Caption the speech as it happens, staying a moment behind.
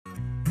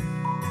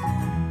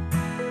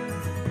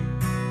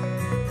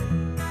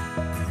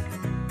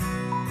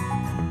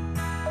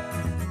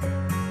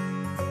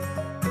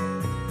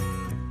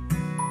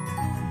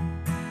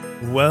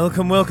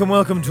Welcome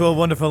to a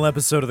wonderful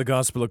episode of the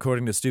Gospel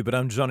According to Stupid.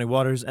 I'm Johnny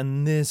Waters,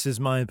 and this is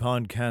my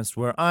podcast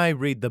where I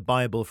read the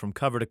Bible from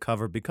cover to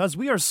cover because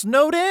we are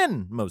snowed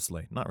in,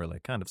 mostly. Not really,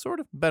 kind of, sort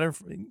of, better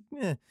for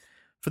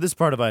this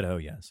part of Idaho,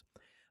 yes.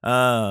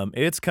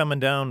 It's coming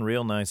down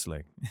real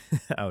nicely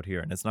out here,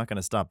 and it's not going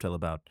to stop till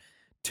about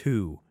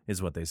 2,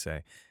 is what they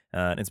say.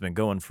 And it's been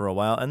going for a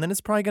while, and then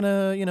it's probably going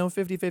to,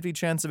 50-50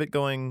 chance of it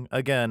going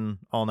again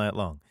all night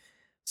long.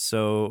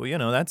 So,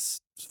 that's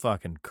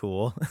fucking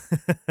cool.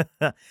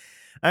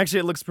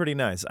 Actually, it looks pretty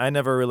nice. I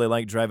never really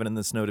liked driving in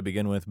the snow to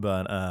begin with,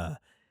 but,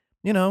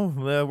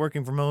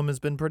 working from home has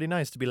been pretty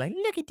nice to be like,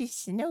 look at this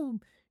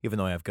snow, even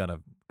though I've got to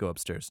go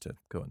upstairs to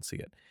go and see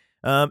it.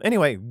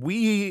 Anyway,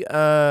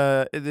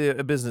 a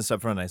business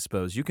up front, I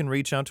suppose. You can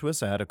reach out to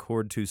us at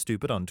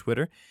Accord2Stupid on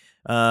Twitter.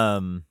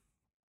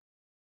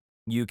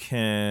 You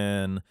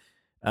can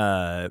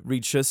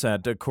reach us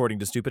at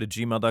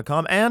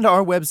accordingtostupid@gmail.com and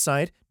our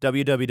website,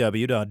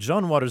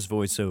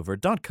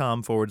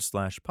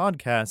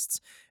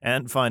 www.johnwatersvoiceover.com/podcasts,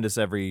 and find us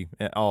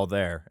all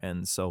there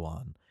and so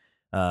on.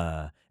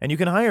 And you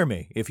can hire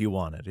me if you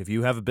want it. If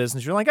you have a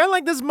business, you're like, I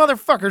like this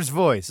motherfucker's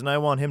voice, and I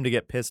want him to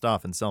get pissed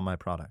off and sell my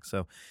product.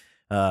 So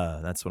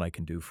that's what I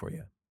can do for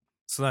you.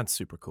 So that's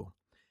super cool.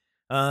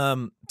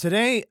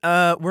 Today,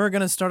 we're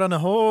going to start on a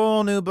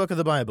whole new book of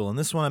the Bible, and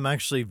this one I'm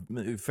actually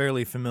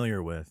fairly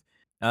familiar with.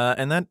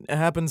 And that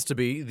happens to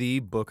be the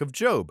Book of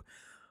Job,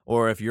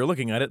 or if you're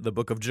looking at it, the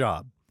Book of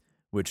Job,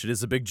 which it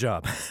is a big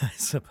job, I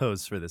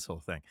suppose, for this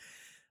whole thing.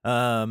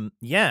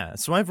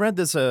 So I've read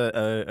this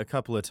a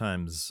couple of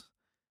times,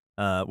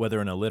 whether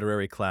in a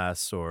literary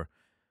class or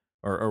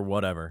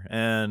whatever,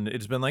 and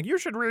it's been like, you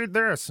should read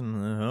this,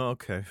 and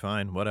okay,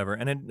 fine, whatever.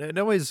 And it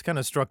always kind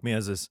of struck me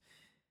as this,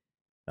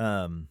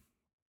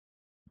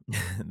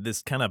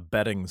 this kind of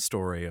betting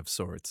story of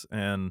sorts,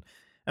 and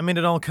I mean,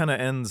 it all kind of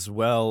ends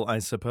well, I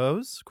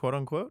suppose, quote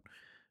unquote,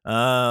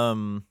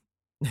 in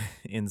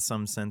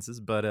some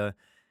senses, but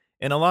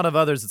in a lot of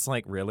others, it's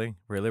like, really,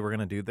 we're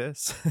gonna do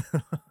this?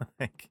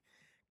 Like,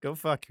 go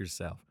fuck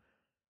yourself.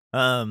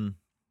 But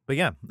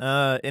yeah,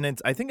 and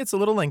I think it's a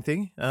little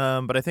lengthy,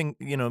 but I think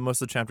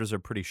most of the chapters are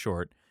pretty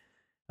short.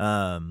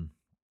 And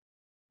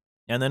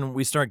then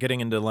we start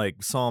getting into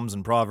like Psalms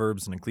and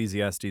Proverbs and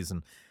Ecclesiastes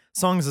and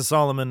Songs of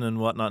Solomon and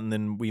whatnot, and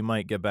then we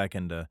might get back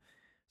into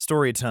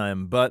story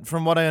time. But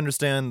from what I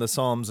understand, the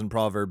Psalms and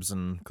Proverbs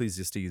and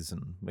Ecclesiastes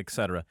and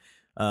etc.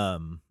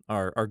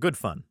 Are good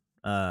fun.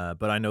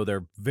 But I know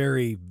they're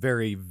very,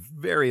 very,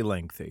 very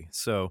lengthy.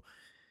 So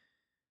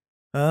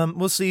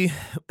we'll see.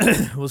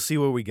 We'll see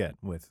what we get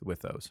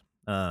with those.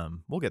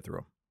 We'll get through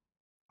them,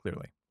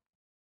 clearly.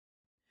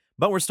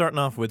 But we're starting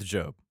off with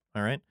Job.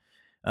 All right,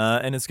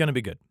 and it's gonna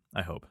be good.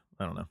 I hope.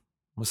 I don't know.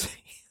 We'll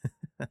see.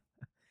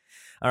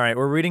 All right,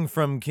 we're reading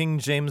from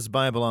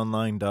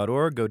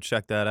KingJamesBibleOnline.org. Go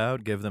check that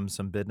out. Give them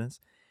some business.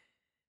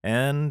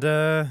 And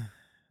I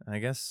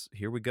guess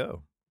here we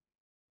go.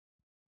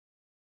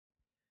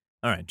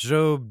 All right,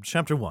 Job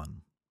chapter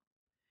 1.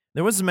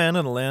 There was a man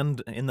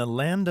in the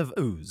land of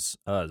Uz,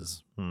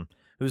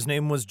 whose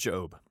name was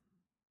Job.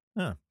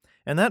 And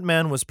that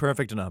man was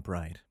perfect and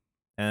upright,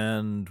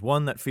 and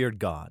one that feared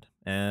God,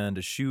 and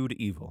eschewed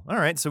evil. All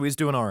right, so he's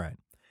doing all right.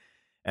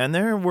 And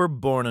there were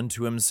born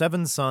unto him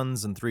 7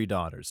 sons and 3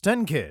 daughters,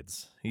 10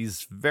 kids.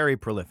 He's very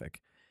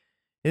prolific.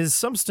 His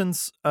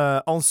substance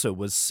also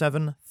was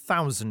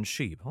 7,000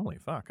 sheep, holy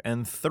fuck,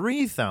 and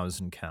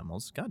 3,000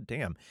 camels, god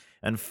damn,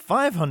 and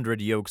 500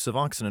 yokes of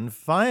oxen, and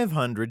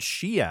 500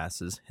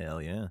 she-asses,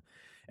 hell yeah,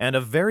 and a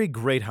very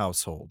great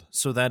household,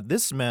 so that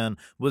this man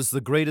was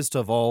the greatest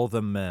of all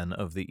the men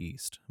of the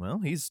East. Well,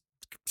 he's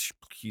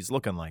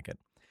looking like it.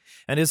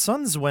 And his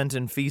sons went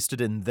and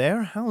feasted in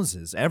their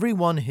houses, every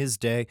one his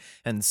day,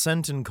 and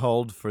sent and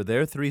called for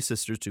their 3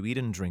 sisters to eat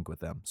and drink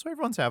with them. So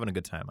everyone's having a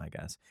good time, I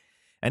guess.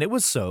 And it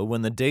was so,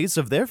 when the days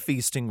of their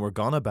feasting were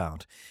gone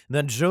about,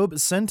 that Job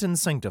sent and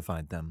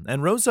sanctified them,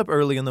 and rose up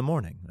early in the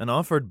morning, and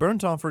offered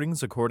burnt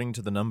offerings according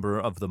to the number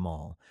of them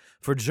all.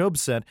 For Job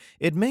said,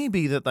 It may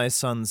be that thy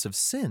sons have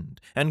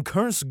sinned, and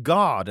cursed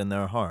God in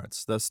their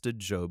hearts. Thus did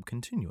Job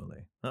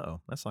continually.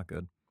 Uh-oh, that's not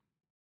good.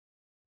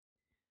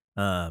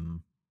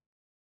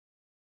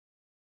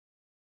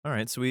 All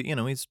right, so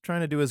he's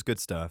trying to do his good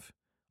stuff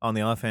on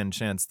the offhand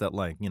chance that,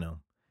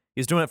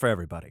 he's doing it for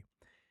everybody.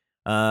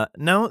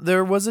 Now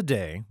there was a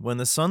day when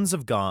the sons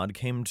of God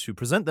came to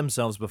present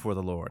themselves before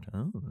the Lord.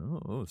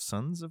 Oh,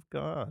 sons of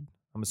God.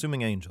 I'm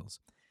assuming angels.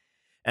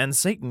 And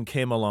Satan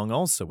came along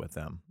also with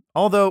them.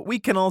 Although we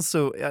can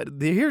also,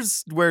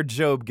 here's where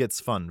Job gets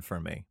fun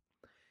for me.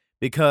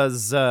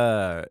 Because,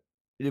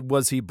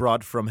 was he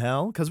brought from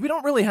hell? Because we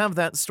don't really have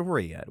that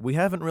story yet. We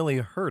haven't really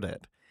heard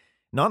it.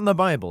 Not in the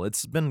Bible.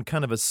 It's been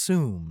kind of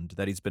assumed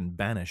that he's been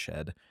banished.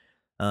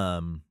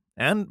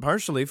 And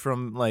partially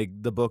from,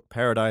 the book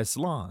Paradise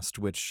Lost,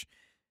 which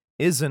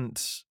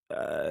isn't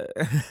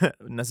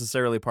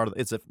necessarily part of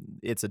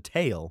it's a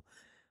tale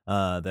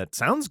that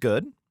sounds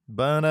good,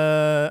 but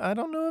I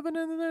don't know if it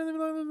is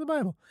in the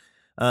Bible.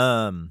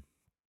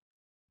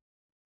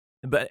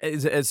 But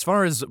as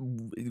far as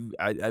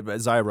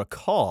I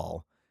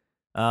recall,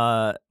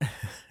 Uh,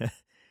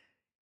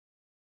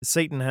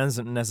 Satan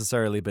hasn't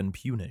necessarily been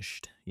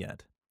punished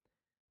yet.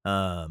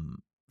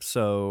 Um,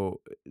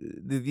 so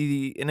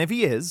and if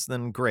he is,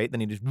 then great, then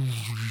he just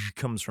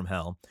comes from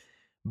hell.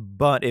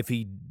 But if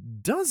he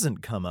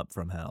doesn't come up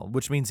from hell,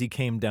 which means he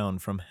came down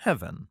from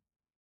heaven,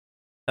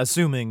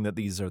 assuming that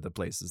these are the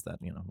places that,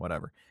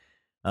 whatever.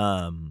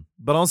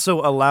 But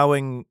also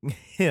allowing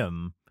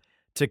him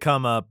to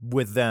come up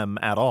with them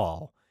at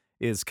all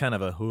is kind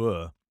of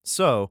a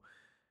So,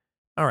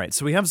 all right,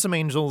 so we have some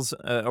angels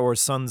or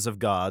sons of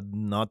God,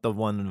 not the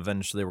one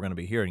eventually we're going to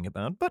be hearing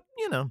about, but,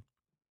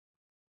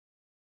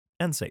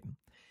 and Satan.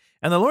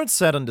 And the Lord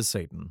said unto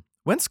Satan,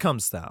 Whence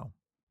comest thou?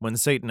 When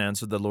Satan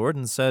answered the Lord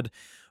and said,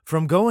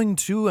 From going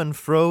to and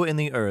fro in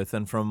the earth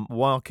and from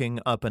walking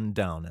up and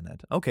down in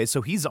it. Okay,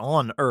 so he's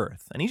on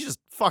earth and he's just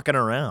fucking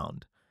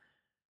around.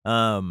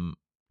 Um,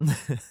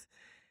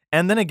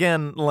 and then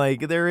again,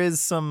 like, there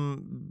is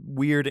some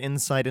weird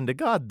insight into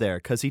God there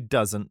because he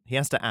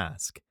has to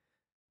ask.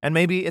 And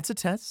maybe it's a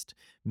test.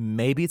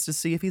 Maybe it's to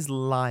see if he's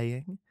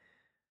lying.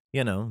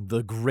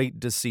 The great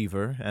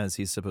deceiver, as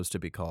he's supposed to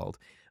be called.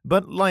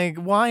 But, like,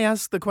 why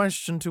ask the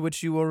question to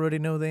which you already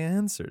know the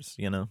answers,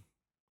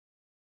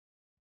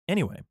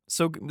 Anyway,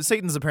 so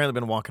Satan's apparently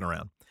been walking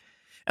around.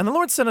 And the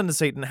Lord said unto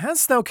Satan,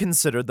 Hast thou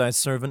considered thy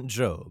servant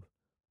Job?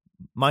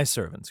 My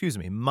servant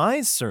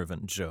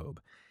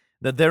Job,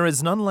 that there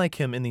is none like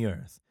him in the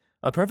earth,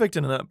 a perfect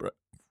and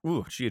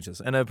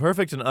a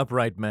perfect and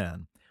upright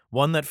man,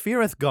 one that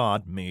feareth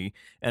God, me,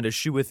 and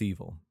escheweth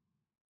evil.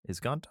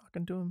 Is God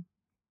talking to him?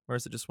 Or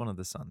is it just one of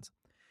the sons?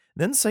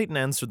 Then Satan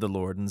answered the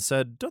Lord and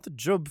said, Doth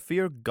Job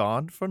fear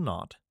God for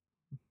naught?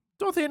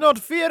 Doth he not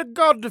fear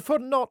God for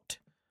naught?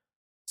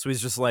 So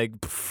he's just like,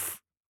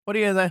 what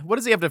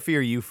does he have to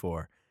fear you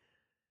for?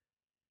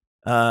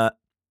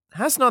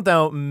 Hast not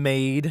thou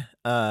made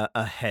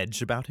a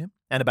hedge about him,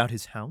 and about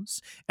his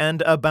house,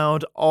 and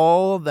about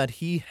all that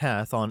he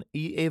hath on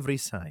every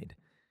side?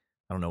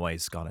 I don't know why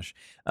he's Scottish.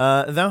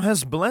 Thou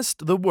hast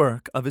blessed the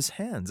work of his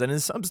hands, and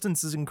his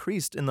substance is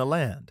increased in the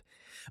land.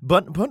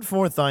 But put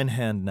forth thine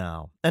hand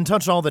now, and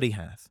touch all that he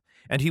hath,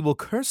 and he will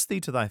curse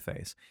thee to thy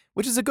face,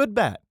 which is a good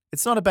bet.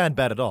 It's not a bad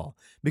bet at all,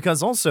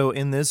 because also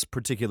in this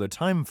particular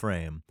time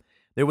frame,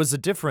 there was a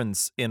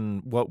difference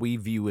in what we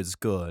view as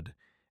good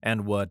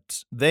and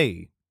what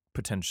they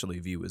potentially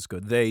view as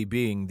good. They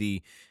being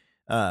the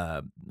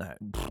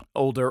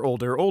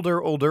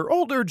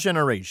older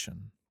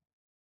generation.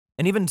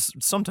 And even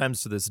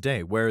sometimes to this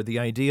day, where the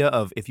idea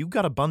of if you've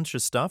got a bunch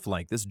of stuff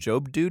like this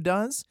Job dude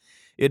does,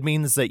 it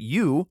means that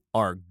you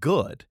are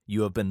good.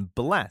 You have been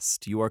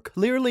blessed. You are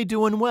clearly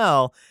doing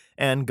well,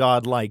 and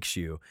God likes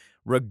you.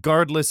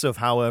 Regardless of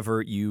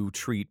however you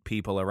treat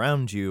people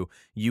around you,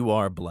 you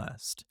are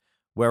blessed.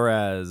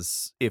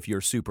 Whereas if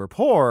you're super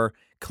poor,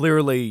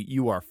 clearly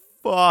you are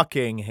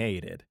fucking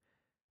hated.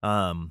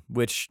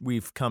 Which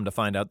we've come to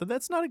find out that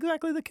that's not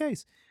exactly the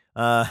case.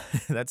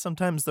 That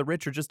sometimes the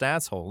rich are just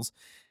assholes,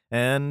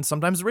 and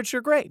sometimes the rich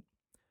are great.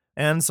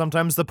 And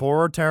sometimes the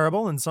poor are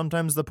terrible, and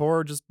sometimes the poor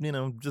are just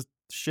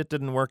shit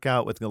didn't work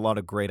out with a lot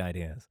of great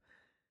ideas.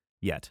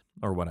 Yet,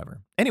 or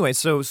whatever. Anyway,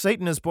 so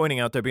Satan is pointing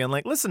out there being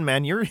like, listen,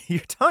 man, you're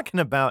talking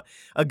about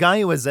a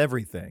guy who has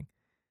everything.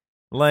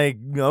 Like,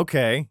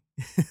 okay.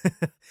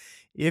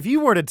 If you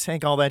were to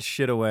take all that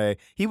shit away,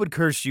 he would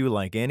curse you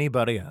like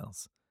anybody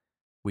else,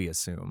 we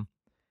assume.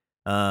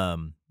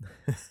 And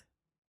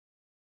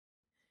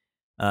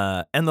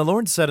the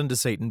Lord said unto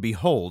Satan,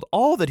 Behold,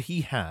 all that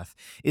he hath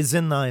is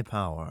in thy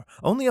power.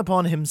 Only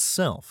upon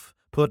himself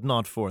put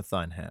not forth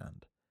thine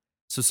hand.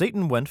 So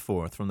Satan went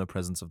forth from the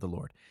presence of the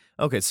Lord.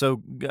 Okay, so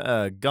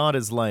God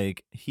is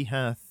like, he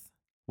hath,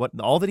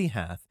 all that he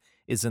hath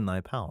is in thy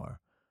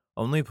power.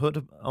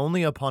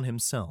 Only upon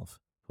himself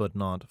put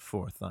not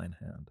forth thine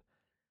hand.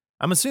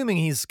 I'm assuming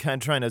he's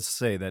kind of trying to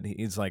say that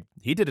he's like,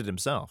 he did it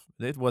himself.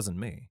 It wasn't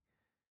me.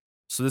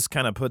 So this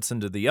kind of puts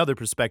into the other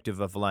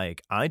perspective of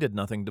like, I did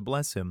nothing to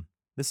bless him.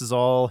 This is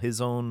all his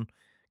own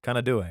kind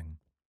of doing.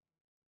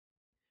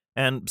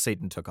 And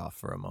Satan took off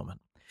for a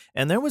moment.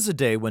 And there was a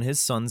day when his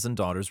sons and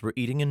daughters were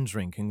eating and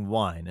drinking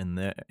wine in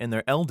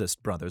their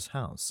eldest brother's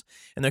house.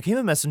 And there came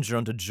a messenger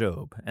unto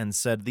Job, and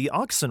said, The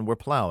oxen were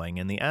plowing,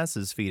 and the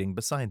asses feeding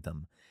beside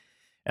them.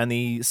 And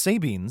the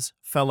Sabines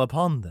fell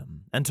upon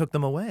them, and took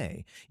them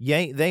away.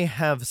 Yea, they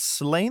have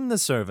slain the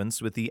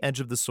servants with the edge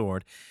of the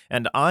sword,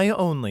 and I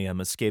only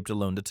am escaped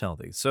alone to tell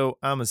thee. So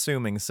I'm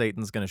assuming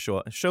Satan's going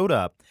to showed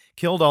up,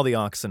 killed all the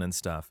oxen and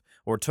stuff,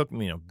 or took,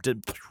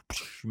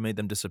 made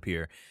them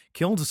disappear,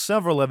 killed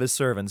several of his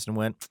servants, and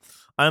went,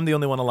 I'm the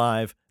only one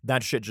alive.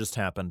 That shit just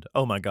happened.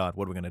 Oh my God,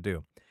 what are we going to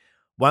do?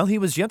 While he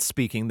was yet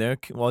speaking, there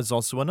was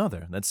also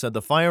another that said,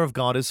 The fire of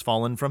God is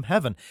fallen from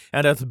heaven,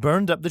 and hath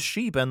burned up the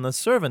sheep and the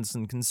servants,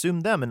 and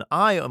consumed them, and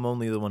I am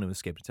only the one who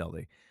escaped to tell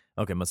thee.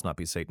 Okay, must not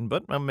be Satan,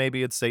 but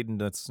maybe it's Satan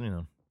that's,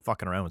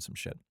 fucking around with some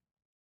shit.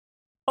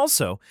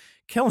 Also,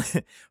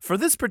 for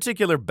this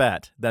particular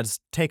bet that's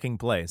taking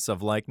place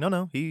of like,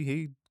 no,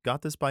 he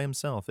got this by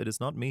himself. It is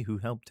not me who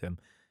helped him,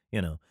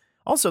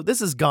 Also,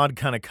 this is God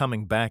kind of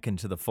coming back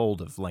into the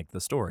fold of like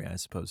the story, I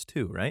suppose,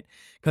 too, right?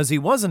 Because he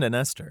wasn't an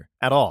Esther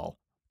at all.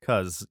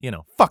 Because,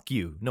 fuck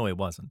you. No, he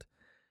wasn't.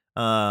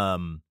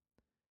 Um,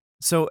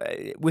 so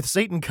with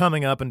Satan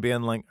coming up and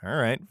being like, all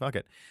right, fuck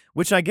it.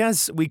 Which I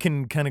guess we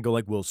can kind of go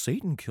like, well,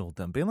 Satan killed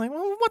them. Being like,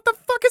 well, what the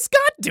fuck is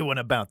God doing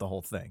about the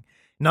whole thing?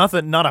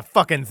 Nothing, not a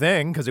fucking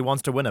thing, because he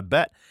wants to win a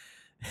bet.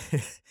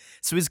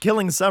 So he's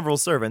killing several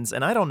servants,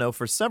 and I don't know,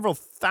 for several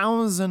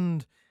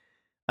thousand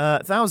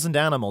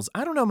animals.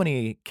 I don't know how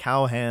many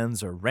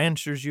cowhands or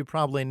ranchers you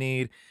probably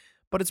need,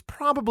 but it's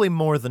probably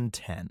more than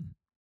 10,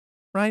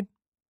 right?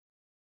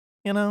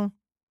 You know?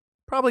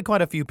 Probably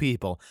quite a few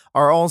people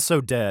are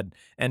also dead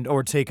and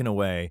or taken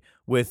away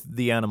with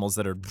the animals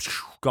that are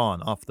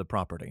gone off the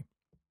property.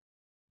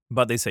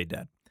 But they say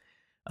dead.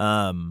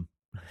 Um,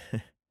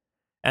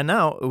 and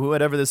now,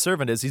 whatever the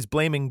servant is, he's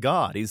blaming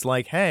God. He's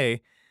like,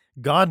 hey,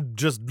 God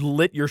just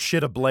lit your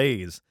shit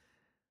ablaze.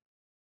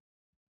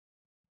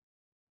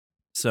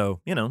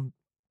 So, throwing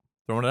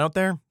it out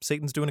there,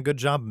 Satan's doing a good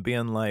job of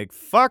being like,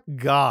 fuck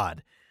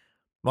God.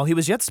 While he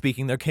was yet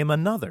speaking, there came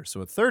another. So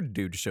a third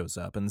dude shows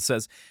up and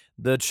says,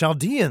 the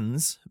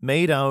Chaldeans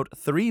made out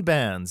 3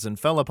 bands and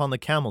fell upon the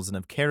camels and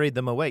have carried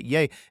them away.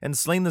 Yea, and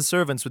slain the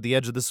servants with the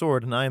edge of the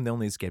sword, and I am the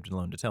only escaped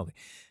alone to tell thee.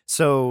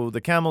 So the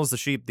camels, the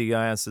sheep, the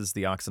asses,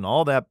 the oxen,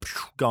 all that,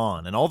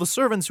 gone. And all the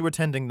servants who were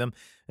tending them,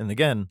 and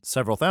again,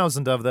 several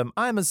thousand of them,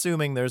 I'm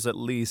assuming there's at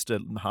least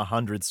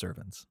 100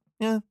 servants.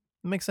 Yeah,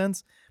 makes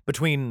sense.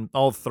 Between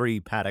all 3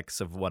 paddocks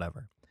of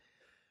whatever.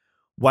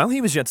 While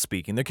he was yet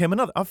speaking, there came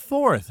another, a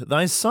fourth.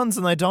 Thy sons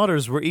and thy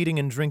daughters were eating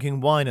and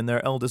drinking wine in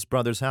their eldest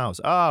brother's house.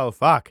 Oh,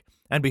 fuck.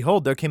 And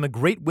behold, there came a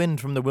great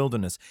wind from the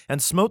wilderness,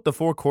 and smote the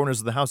 4 corners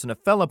of the house, and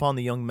it fell upon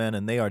the young men,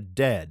 and they are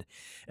dead.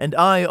 And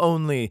I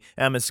only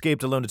am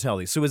escaped alone to tell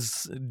thee. So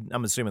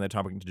I'm assuming they're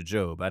talking to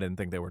Job. I didn't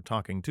think they were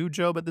talking to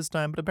Job at this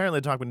time, but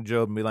apparently they're talking to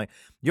Job and be like,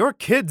 your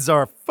kids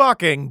are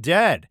fucking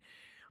dead.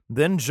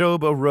 Then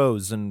Job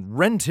arose and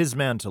rent his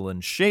mantle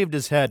and shaved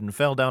his head and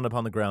fell down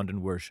upon the ground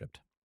and worshipped.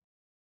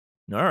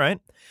 All right.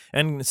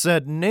 And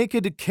said,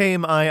 naked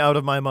came I out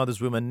of my mother's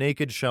womb, and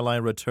naked shall I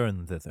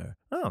return thither.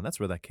 Oh,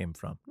 that's where that came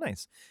from.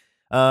 Nice.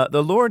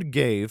 The Lord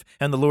gave,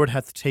 and the Lord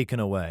hath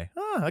taken away.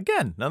 Ah,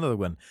 again, another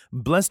one.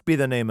 Blessed be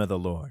the name of the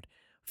Lord.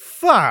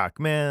 Fuck,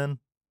 man.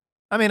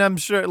 I mean, I'm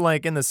sure,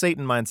 like, in the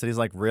Satan mindset, he's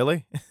like,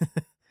 really?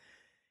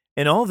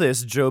 In all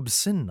this, Job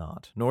sinned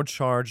not, nor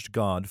charged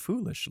God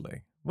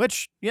foolishly.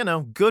 Which,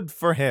 good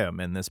for him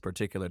in this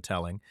particular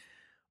telling.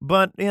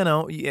 But,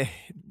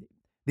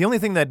 the only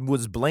thing that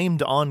was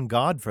blamed on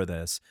God for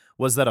this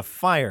was that a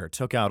fire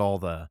took out all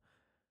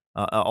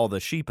the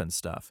sheep and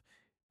stuff.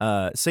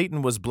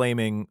 Satan was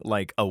blaming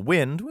like a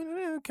wind,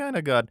 kind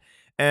of God,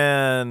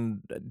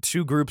 and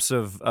 2 groups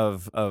of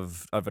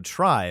a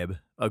tribe,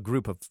 a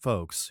group of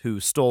folks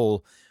who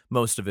stole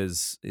most of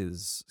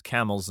his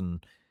camels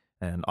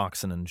and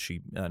oxen and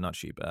sheep, not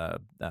sheep,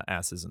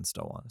 asses and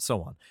so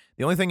on.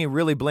 The only thing he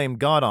really blamed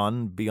God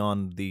on,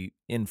 beyond the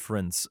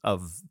inference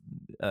of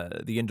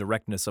the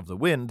indirectness of the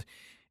wind,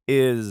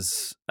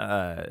 is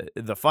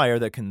the fire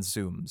that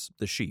consumes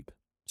the sheep.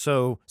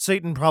 So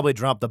Satan probably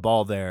dropped the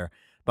ball there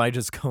by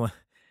just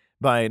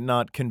by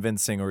not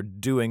convincing or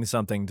doing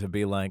something to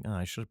be like,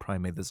 I should have probably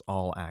made this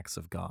all acts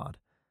of God.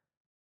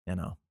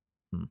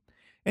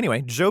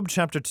 Anyway, Job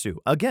chapter 2.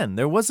 Again,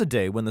 there was a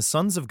day when the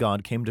sons of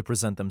God came to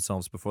present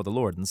themselves before the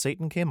Lord, and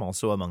Satan came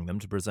also among them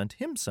to present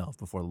himself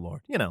before the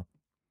Lord.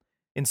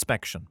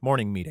 Inspection,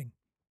 morning meeting.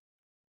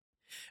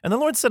 And the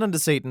Lord said unto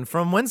Satan,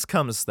 from whence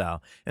comest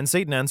thou? And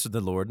Satan answered the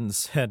Lord and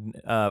said,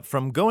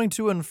 from going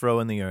to and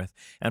fro in the earth,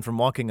 and from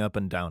walking up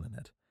and down in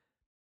it.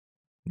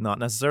 Not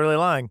necessarily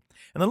lying.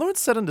 And the Lord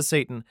said unto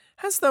Satan,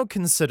 hast thou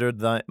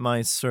considered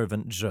my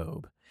servant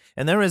Job?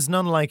 And there is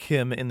none like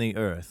him in the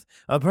earth,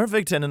 a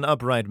perfect and an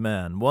upright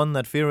man, one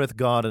that feareth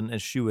God and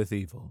escheweth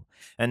evil.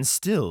 And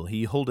still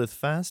he holdeth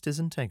fast his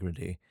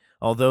integrity,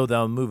 although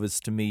thou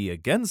movest to me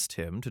against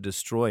him to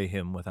destroy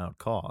him without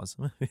cause.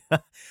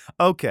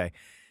 Okay.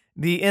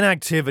 The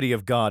inactivity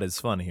of God is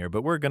fun here,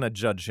 but we're going to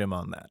judge him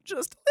on that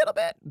just a little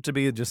bit, to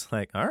be just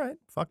like, all right,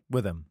 fuck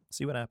with him,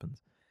 see what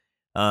happens.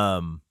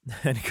 And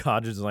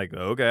God is like,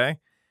 okay.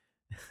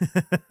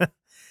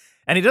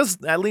 And he does,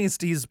 at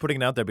least he's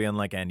putting it out there being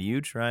like, and you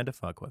tried to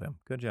fuck with him.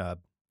 Good job.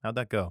 How'd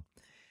that go?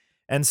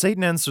 And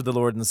Satan answered the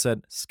Lord and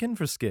said, skin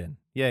for skin,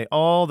 yea,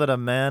 all that a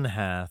man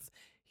hath,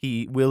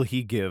 he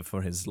give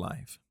for his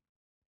life.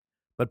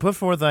 But put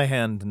forth thy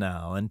hand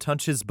now, and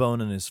touch his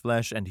bone and his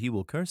flesh, and he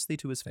will curse thee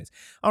to his face.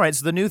 All right,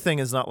 so the new thing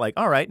is not like,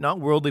 all right,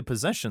 not worldly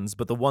possessions,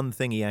 but the one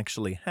thing he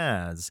actually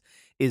has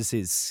is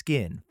his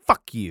skin.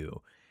 Fuck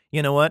you.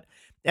 You know what?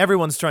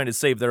 Everyone's trying to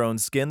save their own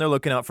skin. They're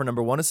looking out for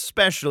number one,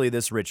 especially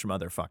this rich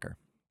motherfucker.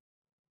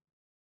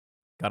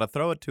 Gotta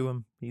throw it to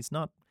him. He's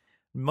not,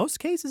 in most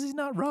cases, he's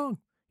not wrong.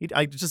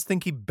 I just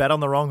think he bet on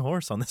the wrong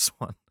horse on this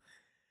one.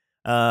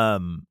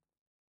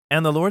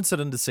 And the Lord said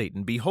unto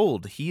Satan,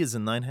 behold, he is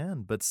in thine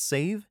hand, but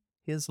save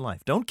his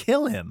life. Don't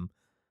kill him.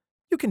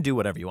 You can do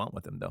whatever you want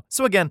with him, though.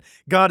 So again,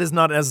 God is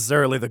not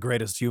necessarily the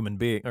greatest human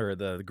being or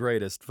the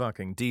greatest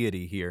fucking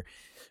deity here,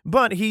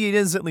 but he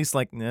is at least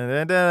like, "Nah,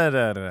 da, da,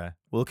 da, da, da.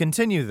 We'll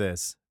continue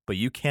this, but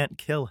you can't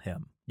kill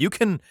him. You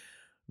can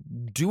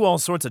do all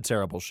sorts of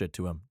terrible shit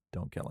to him.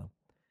 Don't kill him."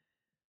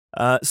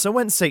 So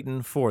went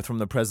Satan forth from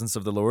the presence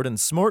of the Lord and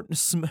smote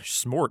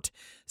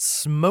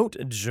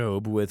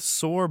Job with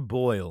sore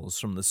boils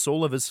from the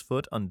sole of his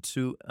foot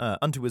unto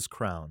his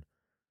crown.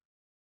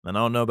 And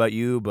I don't know about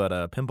you,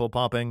 but pimple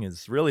popping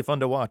is really fun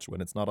to watch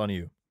when it's not on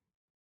you.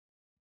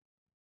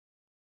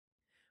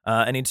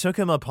 And he took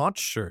him a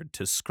potsherd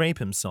to scrape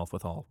himself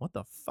withal. What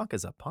the fuck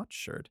is a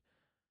potsherd?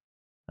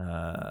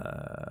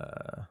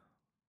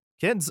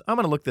 Kids, I'm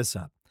going to look this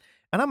up.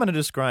 And I'm going to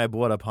describe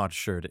what a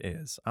potsherd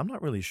is. I'm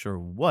not really sure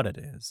what it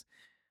is.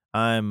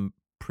 I'm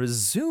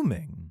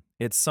presuming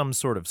it's some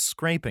sort of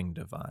scraping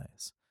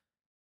device.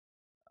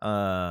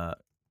 Or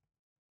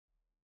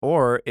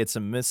it's a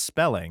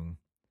misspelling.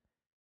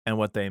 And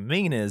what they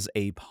mean is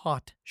a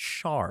pot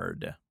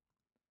shard.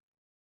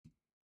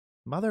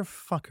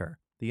 Motherfucker.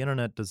 The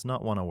internet does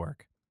not want to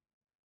work.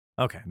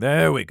 Okay,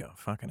 there we go.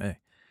 Fucking A.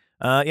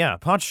 Yeah,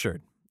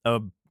 potsherd.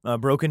 A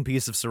broken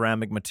piece of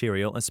ceramic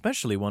material,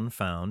 especially one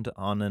found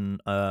on an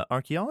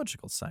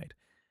archaeological site.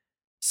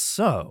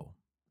 So,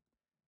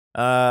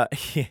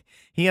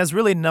 he has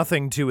really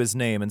nothing to his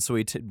name, and so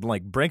he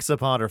breaks a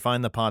pot or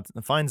finds a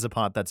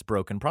pot that's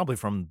broken, probably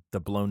from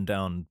the blown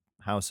down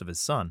house of his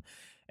son,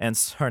 and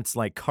starts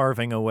like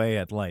carving away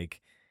at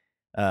like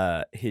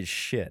his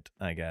shit,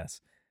 I guess.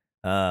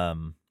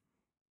 And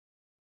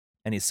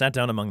he sat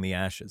down among the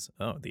ashes.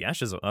 Oh, the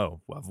ashes.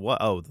 Oh, of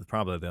what? Oh,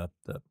 probably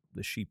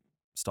the sheep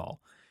stall.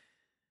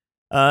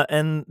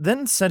 And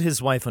then said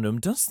his wife unto him,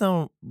 Dost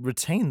thou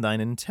retain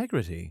thine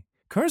integrity?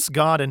 Curse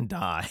God and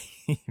die.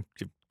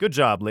 Good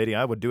job, lady.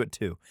 I would do it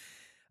too.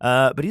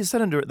 But he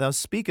said unto her, Thou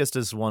speakest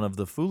as one of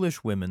the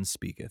foolish women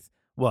speaketh.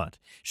 What?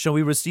 Shall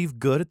we receive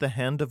good at the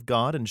hand of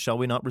God, and shall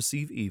we not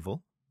receive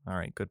evil? All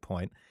right, good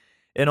point.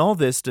 In all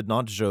this did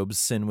not Job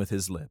sin with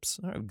his lips.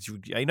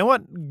 You know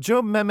what?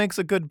 Job makes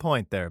a good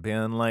point there,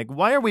 being like,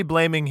 why are we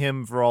blaming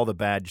him for all the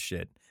bad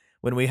shit?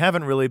 When we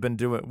haven't really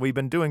we've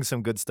been doing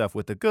some good stuff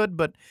with the good,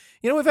 but,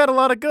 we've had a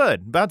lot of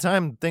good. About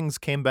time things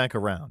came back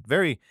around.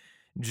 Very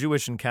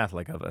Jewish and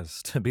Catholic of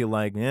us to be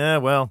like, yeah,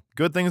 well,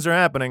 good things are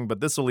happening, but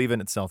this will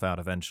even itself out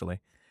eventually.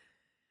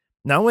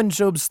 Now when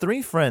Job's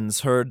 3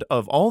 friends heard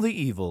of all the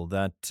evil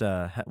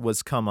that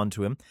was come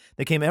unto him,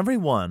 they came every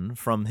one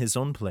from his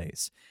own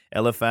place.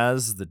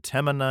 Eliphaz the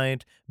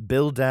Temanite,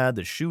 Bildad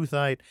the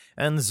Shuthite,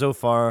 and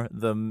Zophar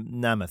the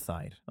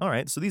Naamathite. All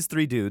right, so these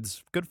 3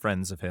 dudes, good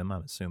friends of him,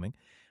 I'm assuming.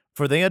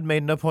 For they had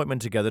made an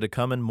appointment together to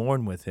come and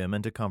mourn with him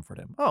and to comfort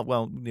him. Oh,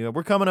 well,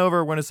 we're coming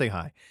over, we're going to say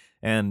hi,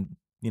 and,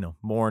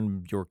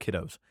 mourn your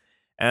kiddos.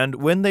 And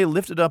when they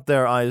lifted up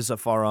their eyes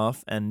afar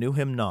off and knew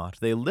him not,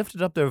 they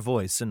lifted up their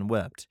voice and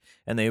wept,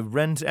 and they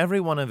rent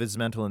every one of his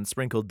mantle and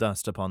sprinkled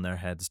dust upon their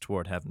heads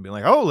toward heaven, being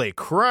like, Holy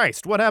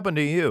Christ, what happened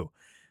to you?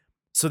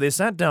 So they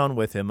sat down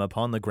with him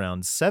upon the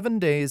ground 7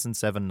 days and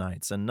 7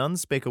 nights, and none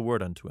spake a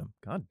word unto him.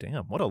 God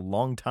damn, what a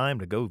long time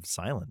to go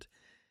silent.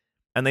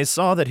 And they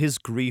saw that his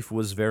grief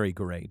was very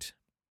great.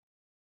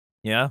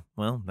 Yeah,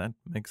 well, that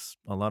makes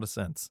a lot of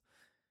sense.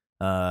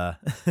 I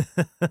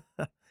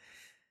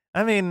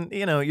mean,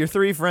 your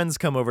 3 friends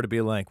come over to be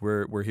like,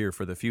 we're here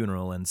for the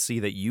funeral, and see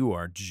that you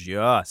are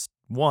just,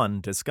 1,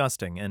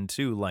 disgusting, and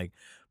 2, like,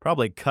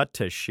 probably cut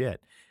to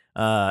shit.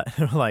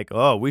 Like,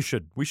 oh, we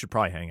should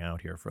probably hang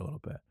out here for a little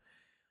bit.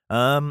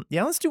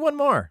 Yeah, let's do one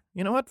more.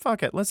 You know what?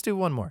 Fuck it. Let's do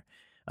one more.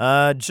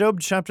 Job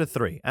chapter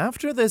 3.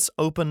 After this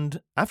opened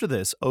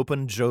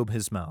Job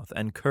his mouth,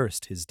 and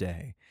cursed his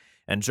day.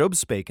 And Job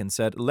spake and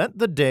said, Let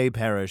the day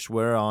perish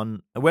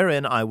wherein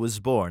I was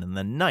born, and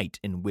the night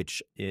in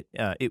which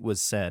it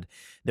was said,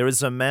 There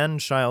is a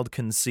man-child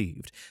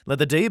conceived. Let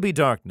the day be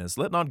darkness,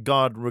 let not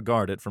God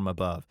regard it from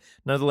above,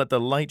 neither let the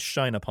light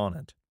shine upon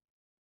it.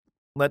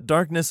 Let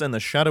darkness and the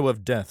shadow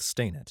of death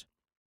stain it.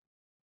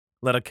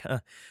 Let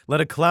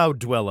a cloud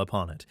dwell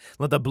upon it.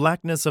 Let the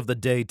blackness of the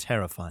day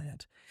terrify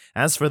it.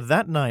 As for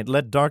that night,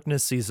 let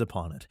darkness seize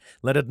upon it.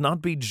 Let it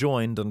not be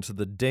joined unto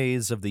the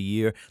days of the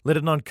year. Let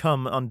it not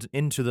come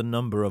into the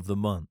number of the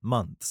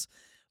months.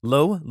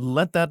 Lo,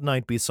 let that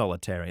night be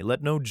solitary.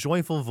 Let no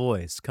joyful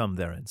voice come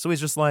therein. So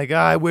he's just like,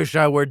 I wish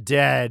I were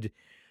dead.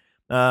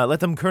 Let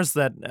them curse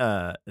let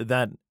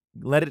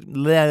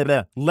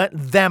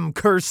them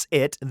curse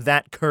it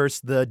that curse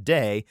the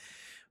day,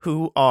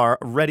 who are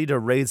ready to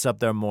raise up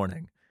their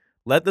mourning.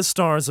 Let the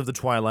stars of the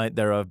twilight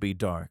thereof be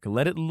dark.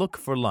 Let it look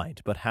for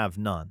light, but have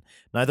none.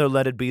 Neither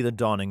let it be the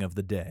dawning of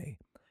the day.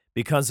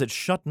 Because it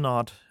shut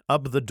not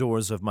up the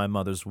doors of my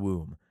mother's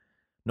womb,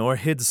 nor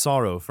hid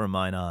sorrow from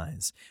mine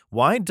eyes.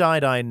 Why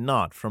died I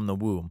not from the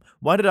womb?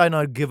 Why did I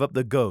not give up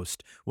the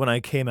ghost when I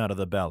came out of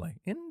the belly?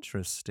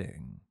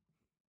 Interesting.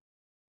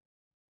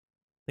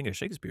 I think of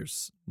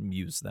Shakespeare's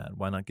used that.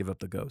 Why not give up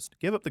the ghost?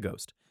 Give up the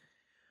ghost.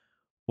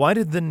 Why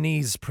did the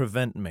knees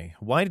prevent me?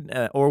 Why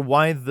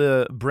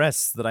the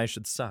breasts that I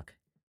should suck?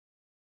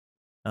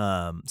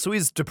 So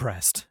he's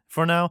depressed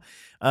For now,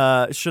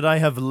 should I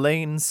have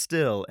lain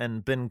still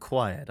and been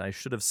quiet, I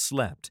should have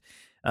slept.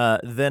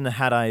 Then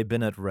had I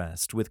been at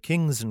rest, with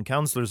kings and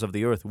counselors of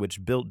the earth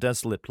which built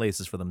desolate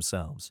places for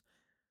themselves,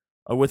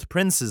 or with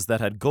princes that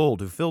had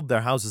gold who filled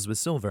their houses with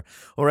silver,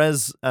 or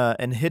as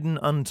an hidden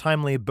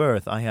untimely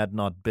birth I had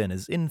not been,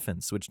 as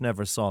infants which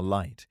never saw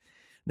light.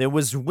 There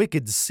was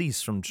wicked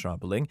cease from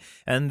troubling,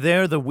 and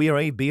there the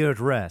weary be at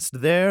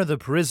rest. There the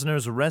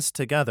prisoners rest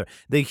together.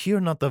 They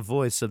hear not the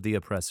voice of the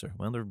oppressor.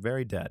 Well, they're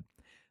very dead.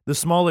 The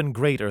small and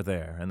great are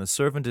there, and the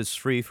servant is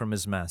free from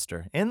his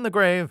master. In the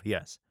grave,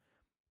 yes.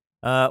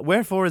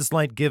 Wherefore is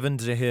light given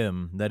to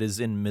him that is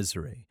in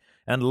misery,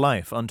 and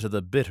life unto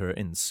the bitter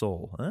in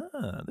soul.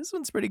 This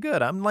one's pretty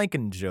good. I'm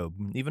liking Job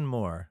even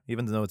more,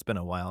 even though it's been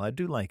a while. I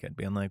do like it,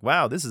 being like,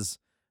 wow, this is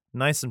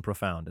nice and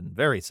profound and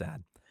very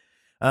sad.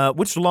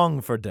 Which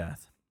long for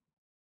death,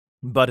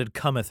 but it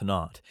cometh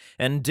not,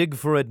 and dig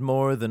for it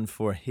more than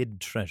for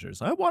hid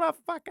treasures. I want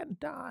to fucking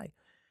die.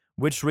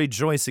 Which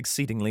rejoice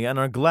exceedingly, and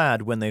are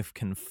glad when they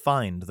can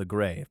find the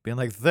grave, being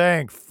like,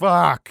 thank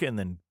fuck, and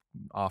then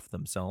off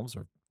themselves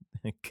or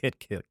get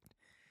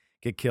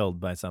killed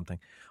by something.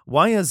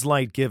 Why is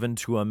light given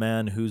to a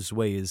man whose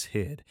way is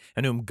hid,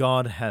 and whom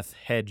God hath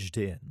hedged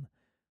in?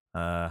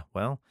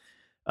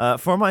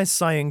 For my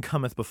sighing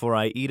cometh before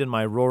I eat, and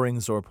my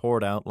roarings are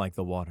poured out like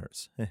the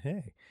waters.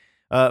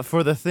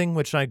 For the thing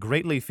which I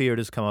greatly feared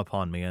is come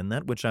upon me, and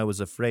that which I was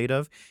afraid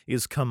of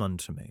is come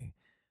unto me.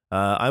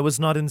 I was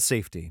not in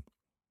safety,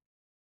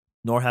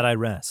 nor had I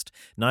rest,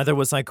 neither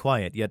was I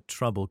quiet, yet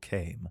trouble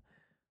came.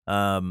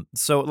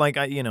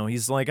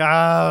 He's like,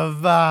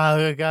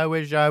 fuck, I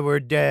wish I were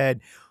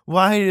dead.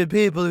 Why do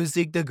people who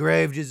seek the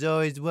grave just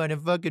always want to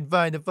fucking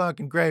find the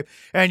fucking grave,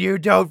 and you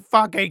don't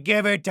fucking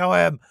give it to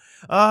him?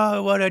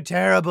 Oh, what a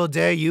terrible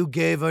day you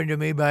gave unto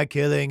me by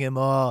killing him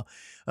all.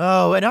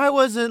 Oh, and I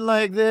wasn't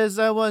like this,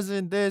 I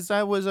wasn't this,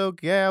 I was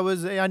okay,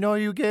 I know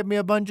you gave me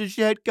a bunch of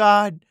shit,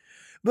 God,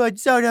 but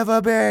son of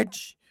a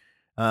bitch.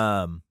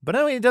 But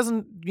anyway, he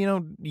doesn't,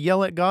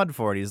 yell at God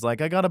for it. He's like,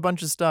 I got a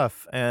bunch of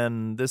stuff,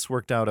 and this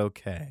worked out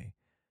okay.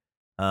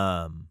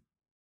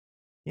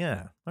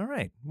 Yeah, all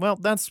right. Well,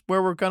 that's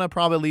where we're gonna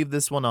probably leave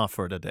this one off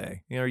for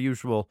today. Our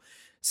usual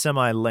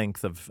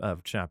semi-length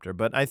of chapter,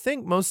 but I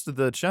think most of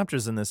the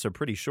chapters in this are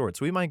pretty short,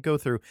 so we might go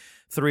through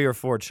 3 or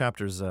 4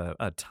 chapters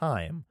a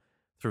time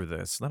through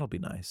this. That'll be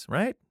nice,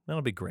 right?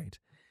 That'll be great.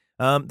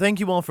 Thank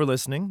you all for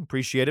listening.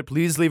 Appreciate it.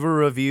 Please leave a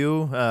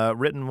review.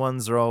 Written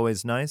ones are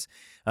always nice.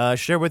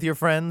 Share with your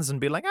friends and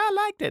be like, I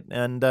liked it.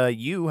 And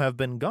you have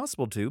been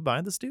gospeled to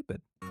by the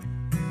stupid.